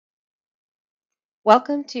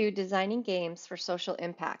Welcome to Designing Games for Social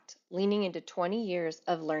Impact, leaning into 20 years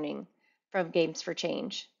of learning from Games for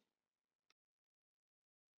Change.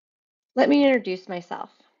 Let me introduce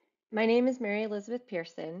myself. My name is Mary Elizabeth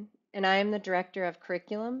Pearson, and I am the Director of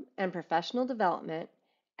Curriculum and Professional Development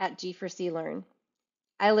at G4C Learn.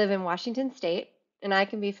 I live in Washington State, and I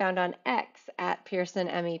can be found on X at Pearson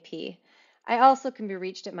MEP. I also can be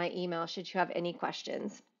reached at my email should you have any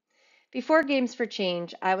questions. Before Games for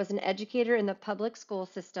Change, I was an educator in the public school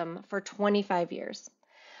system for 25 years.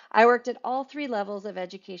 I worked at all three levels of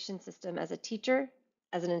education system as a teacher,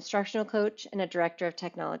 as an instructional coach, and a director of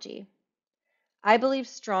technology. I believe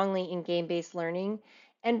strongly in game-based learning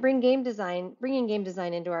and bringing game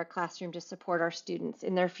design into our classroom to support our students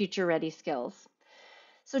in their future-ready skills.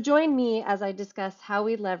 So join me as I discuss how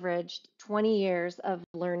we leveraged 20 years of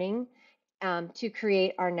learning to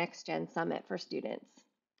create our Next Gen Summit for students.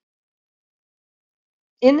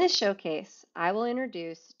 In this showcase, I will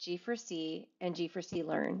introduce G4C and G4C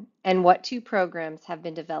Learn and what two programs have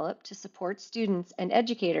been developed to support students and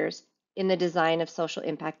educators in the design of social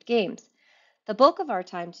impact games. The bulk of our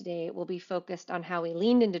time today will be focused on how we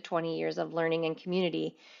leaned into 20 years of learning and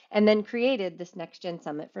community and then created this Next Gen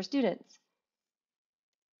Summit for students.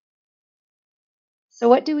 So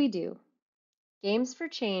what do we do? Games for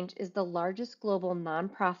Change is the largest global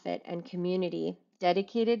nonprofit and community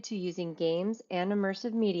dedicated to using games and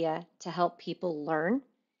immersive media to help people learn,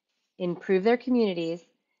 improve their communities,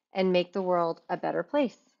 and make the world a better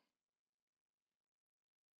place.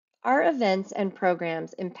 Our events and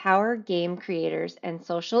programs empower game creators and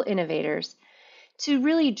social innovators to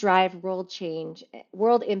really drive world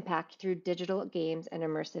impact through digital games and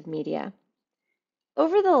immersive media.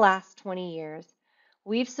 Over the last 20 years,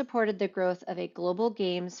 we've supported the growth of a global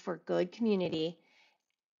Games for Good community,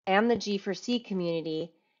 and the G4C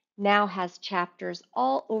community now has chapters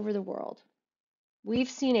all over the world. We've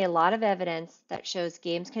seen a lot of evidence that shows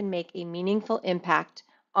games can make a meaningful impact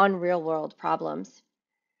on real-world problems.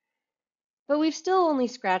 But we've still only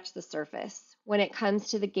scratched the surface when it comes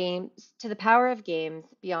to the power of games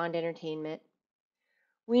beyond entertainment.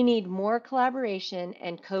 We need more collaboration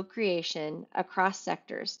and co-creation across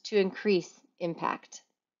sectors to increase impact.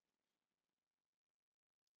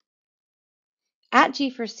 At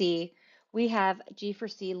G4C, we have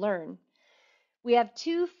G4C Learn. We have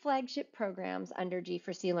two flagship programs under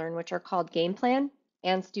G4C Learn, which are called Game Plan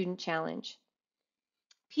and Student Challenge.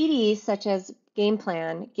 PDs such as Game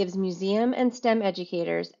Plan gives museum and STEM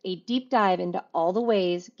educators a deep dive into all the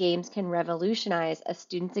ways games can revolutionize a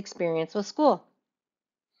student's experience with school.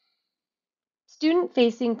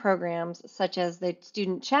 Student-facing programs such as the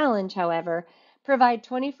Student Challenge, however, provide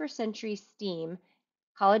 21st century STEAM,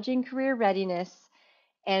 college and career readiness,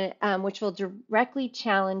 and which will directly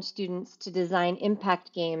challenge students to design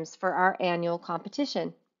impact games for our annual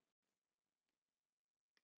competition.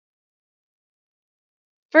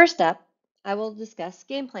 First up, I will discuss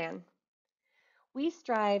Game Plan. We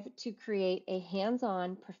strive to create a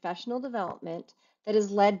hands-on professional development that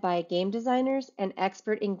is led by game designers and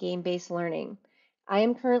expert in game-based learning. I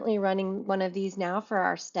am currently running one of these now for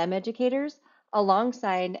our STEM educators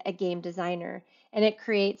alongside a game designer, and it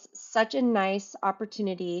creates such a nice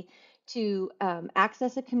opportunity to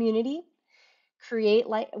access a community, create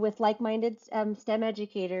with like-minded STEM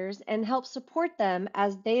educators, and help support them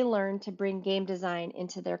as they learn to bring game design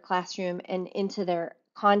into their classroom and into their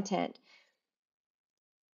content.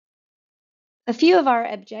 A few of our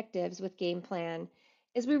objectives with Game Plan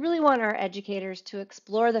is we really want our educators to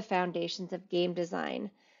explore the foundations of game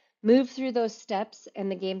design, move through those steps in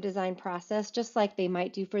the game design process just like they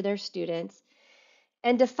might do for their students,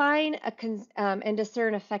 and define and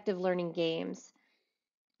discern effective learning games.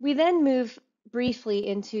 We then move briefly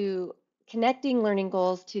into connecting learning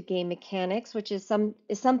goals to game mechanics, which is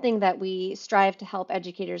something that we strive to help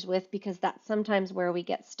educators with because that's sometimes where we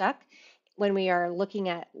get stuck when we are looking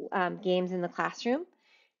at games in the classroom.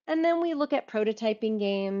 And then we look at prototyping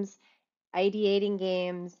games, ideating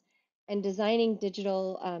games, and designing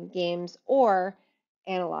digital games or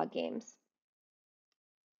analog games.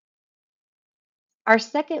 Our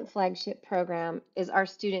second flagship program is our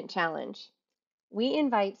Student Challenge. We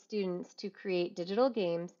invite students to create digital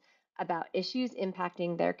games about issues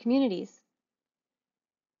impacting their communities.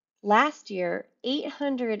 Last year,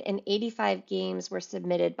 885 games were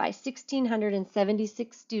submitted by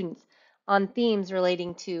 1,676 students on themes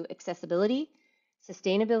relating to accessibility,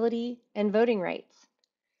 sustainability, and voting rights.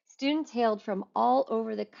 Students hailed from all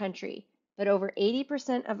over the country, but over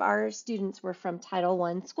 80% of our students were from Title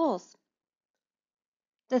I schools.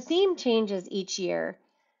 The theme changes each year,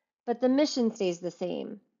 but the mission stays the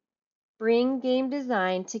same. bring game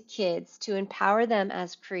design to kids to empower them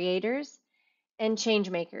as creators and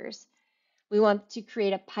change makers. We want to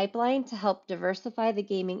create a pipeline to help diversify the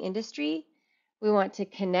gaming industry. We want to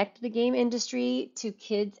connect the game industry to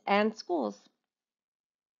kids and schools.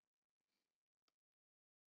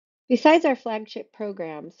 Besides our flagship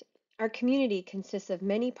programs, our community consists of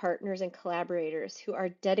many partners and collaborators who are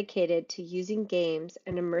dedicated to using games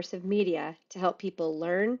and immersive media to help people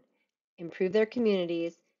learn, improve their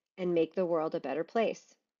communities, and make the world a better place.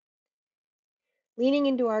 Leaning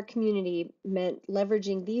into our community meant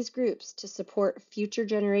leveraging these groups to support future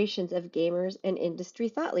generations of gamers and industry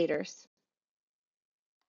thought leaders.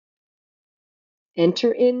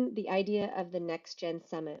 Enter in the idea of the Next Gen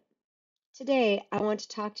Summit. Today, I want to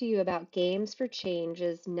talk to you about Games for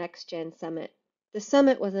Change's Next Gen Summit. The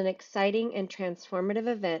summit was an exciting and transformative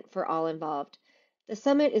event for all involved. The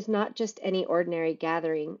summit is not just any ordinary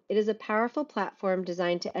gathering, it is a powerful platform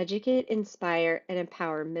designed to educate, inspire, and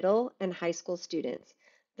empower middle and high school students.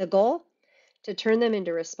 The goal? To turn them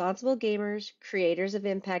into responsible gamers, creators of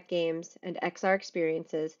impact games and XR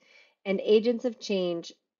experiences, and agents of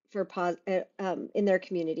change in their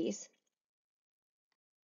communities.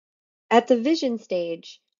 At the vision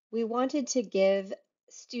stage, we wanted to give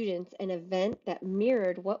students an event that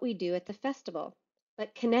mirrored what we do at the festival,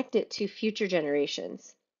 but connect it to future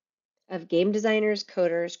generations of game designers,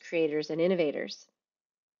 coders, creators, and innovators.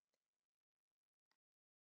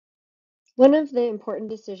 One of the important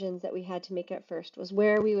decisions that we had to make at first was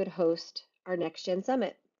where we would host our Next Gen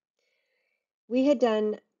Summit. We had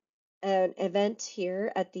done an event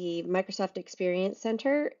here at the Microsoft Experience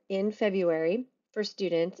Center in February for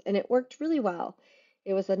students, and it worked really well.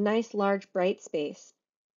 It was a nice, large, bright space.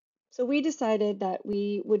 So we decided that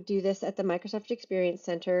we would do this at the Microsoft Experience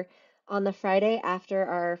Center on the Friday after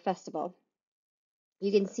our festival.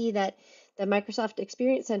 You can see that the Microsoft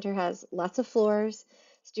Experience Center has lots of floors.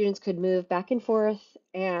 Students could move back and forth,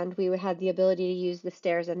 and we would have the ability to use the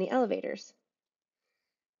stairs and the elevators.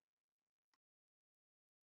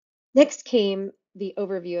 Next came the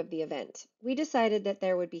overview of the event. We decided that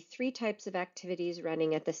there would be three types of activities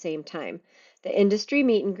running at the same time: the industry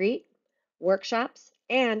meet and greet, workshops,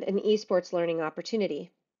 and an esports learning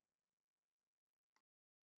opportunity.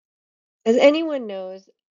 As anyone knows,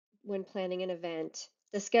 when planning an event,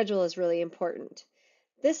 the schedule is really important.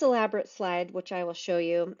 This elaborate slide, which I will show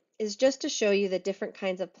you, is just to show you the different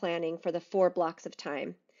kinds of planning for the 4 blocks of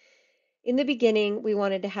time. In the beginning, we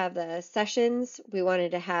wanted to have the sessions, we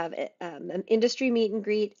wanted to have an industry meet and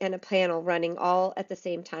greet and a panel running all at the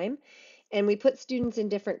same time. And we put students in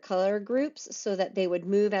different color groups so that they would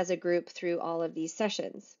move as a group through all of these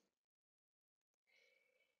sessions.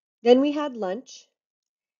 Then we had lunch,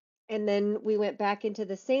 and then we went back into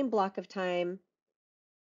the same block of time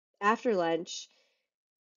after lunch,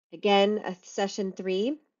 again, a session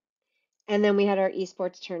 3, and then we had our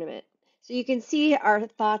esports tournament. So you can see our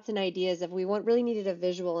thoughts and ideas of really needed a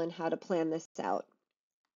visual in how to plan this out.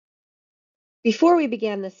 Before we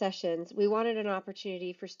began the sessions, we wanted an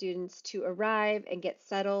opportunity for students to arrive and get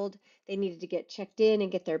settled. They needed to get checked in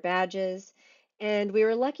and get their badges. And we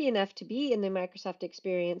were lucky enough to be in the Microsoft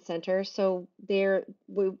Experience Center, so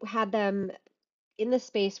we had them in the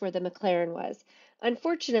space where the McLaren was.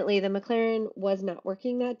 Unfortunately, the McLaren was not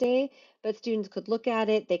working that day, but students could look at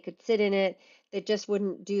it, they could sit in it. They just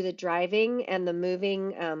wouldn't do the driving and the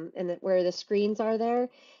moving where the screens are there.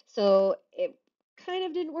 So it kind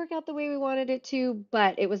of didn't work out the way we wanted it to,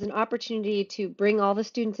 but it was an opportunity to bring all the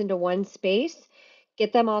students into one space,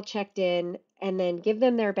 get them all checked in, and then give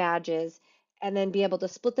them their badges, and then be able to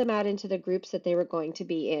split them out into the groups that they were going to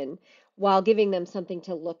be in while giving them something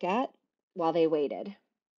to look at while they waited.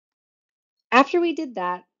 After we did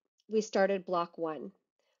that, we started block 1.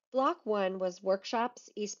 Block 1 was workshops,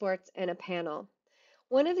 esports, and a panel.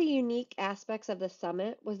 One of the unique aspects of the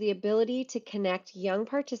summit was the ability to connect young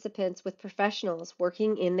participants with professionals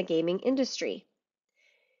working in the gaming industry.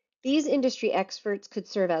 These industry experts could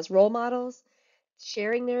serve as role models,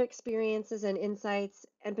 sharing their experiences and insights,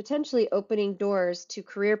 and potentially opening doors to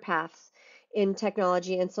career paths in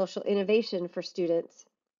technology and social innovation for students.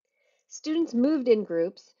 Students moved in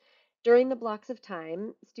groups. During the blocks of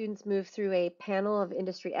time, students moved through a panel of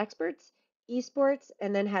industry experts, esports,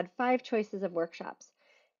 and then had 5 choices of workshops: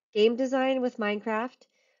 game design with Minecraft,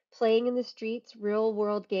 playing in the streets, real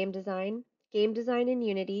world game design in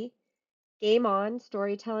Unity, game on,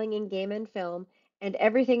 storytelling in game and film, and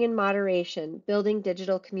everything in moderation, building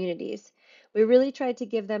digital communities. We really tried to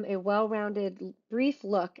give them a well-rounded, brief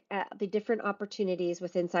look at the different opportunities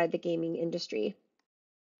within inside the gaming industry.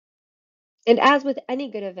 And as with any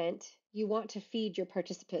good event, you want to feed your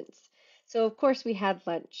participants. So of course we had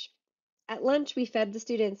lunch. At lunch, we fed the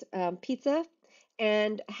students pizza,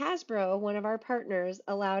 and Hasbro, one of our partners,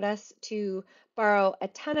 allowed us to borrow a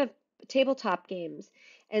ton of tabletop games.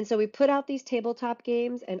 And so we put out these tabletop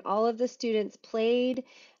games, and all of the students played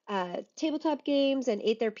tabletop games and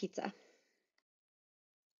ate their pizza.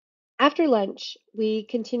 After lunch, we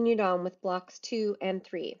continued on with blocks 2 and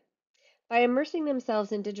 3. By immersing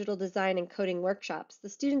themselves in digital design and coding workshops, the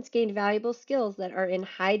students gained valuable skills that are in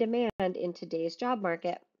high demand in today's job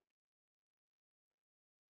market.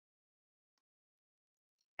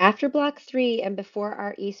 After block 3 and before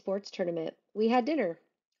our esports tournament, we had dinner.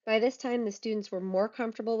 By this time, the students were more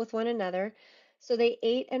comfortable with one another, so they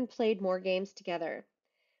ate and played more games together.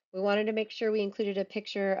 We wanted to make sure we included a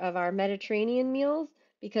picture of our Mediterranean meals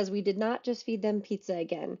because we did not just feed them pizza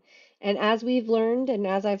again. And as we've learned, and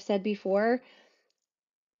as I've said before,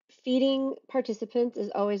 feeding participants is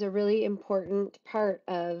always a really important part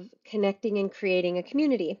of connecting and creating a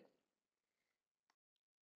community.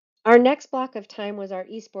 Our next block of time was our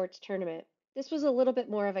esports tournament. This was a little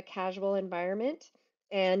bit more of a casual environment,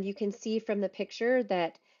 and you can see from the picture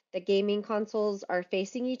that the gaming consoles are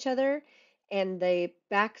facing each other, and the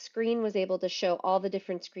back screen was able to show all the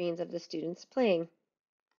different screens of the students playing.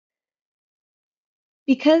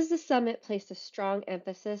 Because the summit placed a strong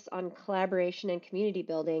emphasis on collaboration and community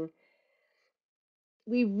building,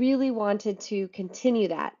 we really wanted to continue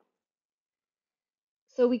that.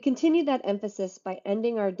 So we continued that emphasis by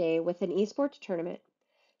ending our day with an esports tournament.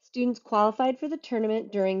 Students qualified for the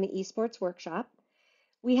tournament during the esports workshop.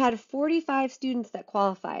 We had 45 students that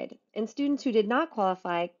qualified, and students who did not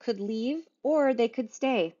qualify could leave or they could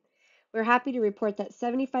stay. We're happy to report that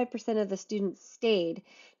 75% of the students stayed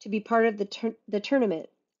to be part of the tournament.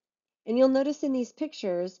 And you'll notice in these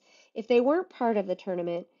pictures, if they weren't part of the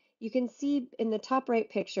tournament, you can see in the top right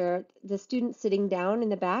picture, the students sitting down in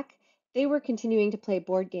the back, they were continuing to play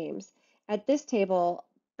board games. At this table,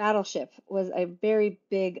 Battleship was a very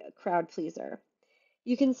big crowd pleaser.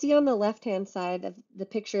 You can see on the left-hand side of the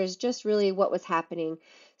picture is just really what was happening.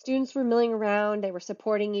 Students were milling around, they were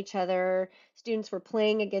supporting each other, students were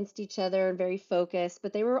playing against each other and very focused,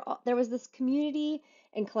 but there was this community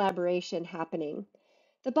and collaboration happening.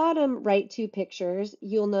 The bottom right two pictures,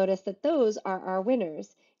 you'll notice that those are our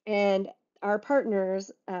winners. And our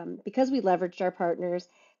partners, because we leveraged our partners,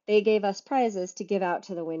 they gave us prizes to give out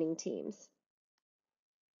to the winning teams.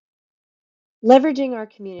 Leveraging our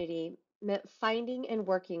community meant finding and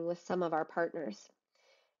working with some of our partners.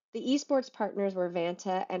 The esports partners were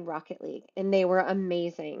Vanta and Rocket League, and they were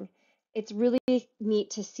amazing. It's really neat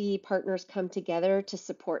to see partners come together to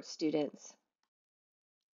support students.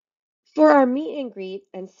 For our meet and greet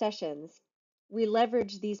and sessions, we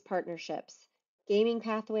leverage these partnerships. Gaming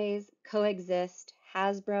Pathways, Coexist,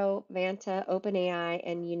 Hasbro, Vanta, OpenAI,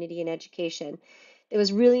 and Unity in Education. It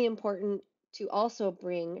was really important to also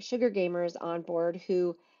bring Sugar Gamers on board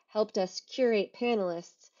who helped us curate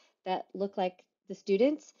panelists that look like the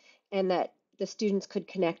students and that the students could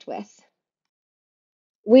connect with.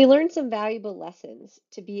 We learned some valuable lessons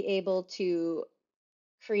to be able to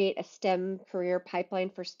create a STEM career pipeline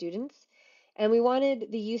for students. And we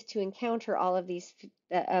wanted the youth to encounter all of these,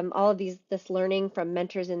 this learning from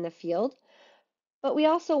mentors in the field. But we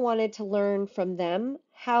also wanted to learn from them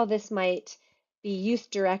how this might be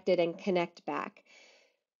youth directed and connect back.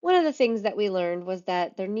 One of the things that we learned was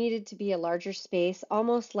that there needed to be a larger space,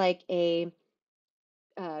 almost like a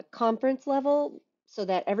conference level, so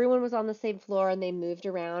that everyone was on the same floor and they moved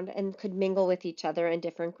around and could mingle with each other in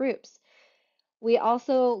different groups. We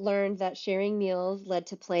also learned that sharing meals led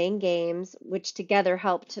to playing games, which together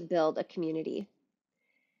helped to build a community.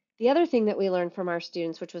 The other thing that we learned from our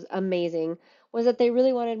students, which was amazing, was that they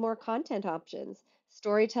really wanted more content options,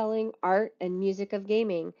 storytelling, art, and music of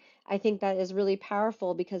gaming. I think that is really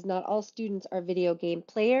powerful because not all students are video game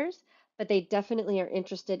players, but they definitely are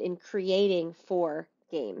interested in creating for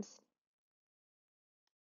games.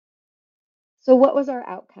 So what was our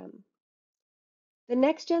outcome? The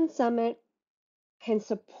Next Gen Summit can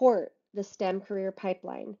support the STEM career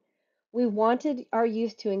pipeline. We wanted our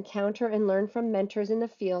youth to encounter and learn from mentors in the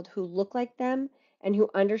field who look like them and who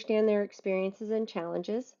understand their experiences and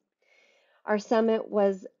challenges. Our summit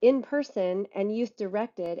was in person and youth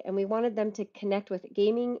directed, and we wanted them to connect with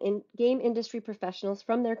game industry professionals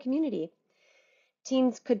from their community.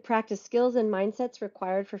 Teens could practice skills and mindsets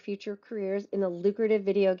required for future careers in the lucrative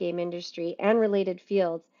video game industry and related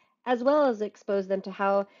fields, as well as expose them to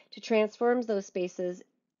how to transform those spaces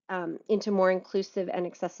into more inclusive and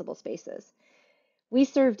accessible spaces. We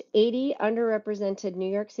served 80 underrepresented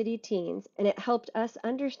New York City teens, and it helped us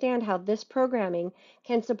understand how this programming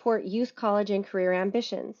can support youth college and career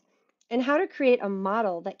ambitions. and how to create a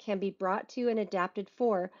model that can be brought to and adapted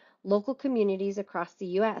for local communities across the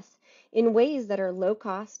U.S. in ways that are low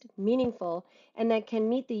cost, meaningful, and that can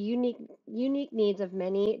meet the unique needs of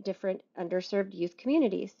many different underserved youth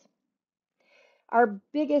communities. Our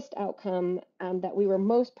biggest outcome that we were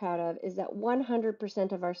most proud of is that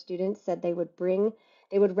 100% of our students said they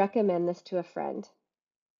would recommend this to a friend.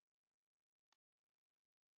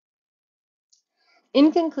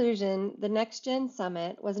 In conclusion, the Next Gen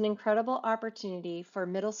Summit was an incredible opportunity for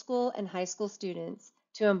middle school and high school students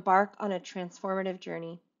to embark on a transformative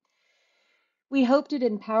journey. We hoped it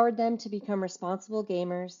empowered them to become responsible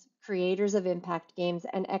gamers, creators of impact games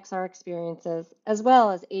and XR experiences, as well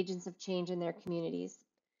as agents of change in their communities.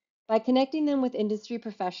 By connecting them with industry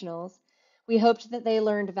professionals, we hoped that they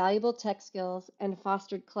learned valuable tech skills and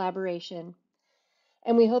fostered collaboration.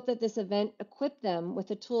 And we hope that this event equipped them with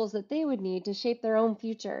the tools that they would need to shape their own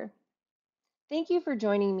future. Thank you for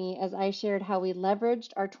joining me as I shared how we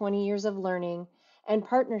leveraged our 20 years of learning and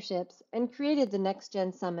partnerships and created the Next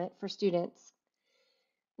Gen Summit for students.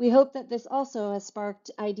 We hope that this also has sparked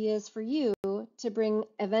ideas for you to bring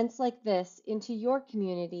events like this into your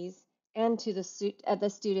communities and to the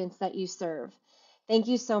students that you serve. Thank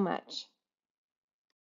you so much.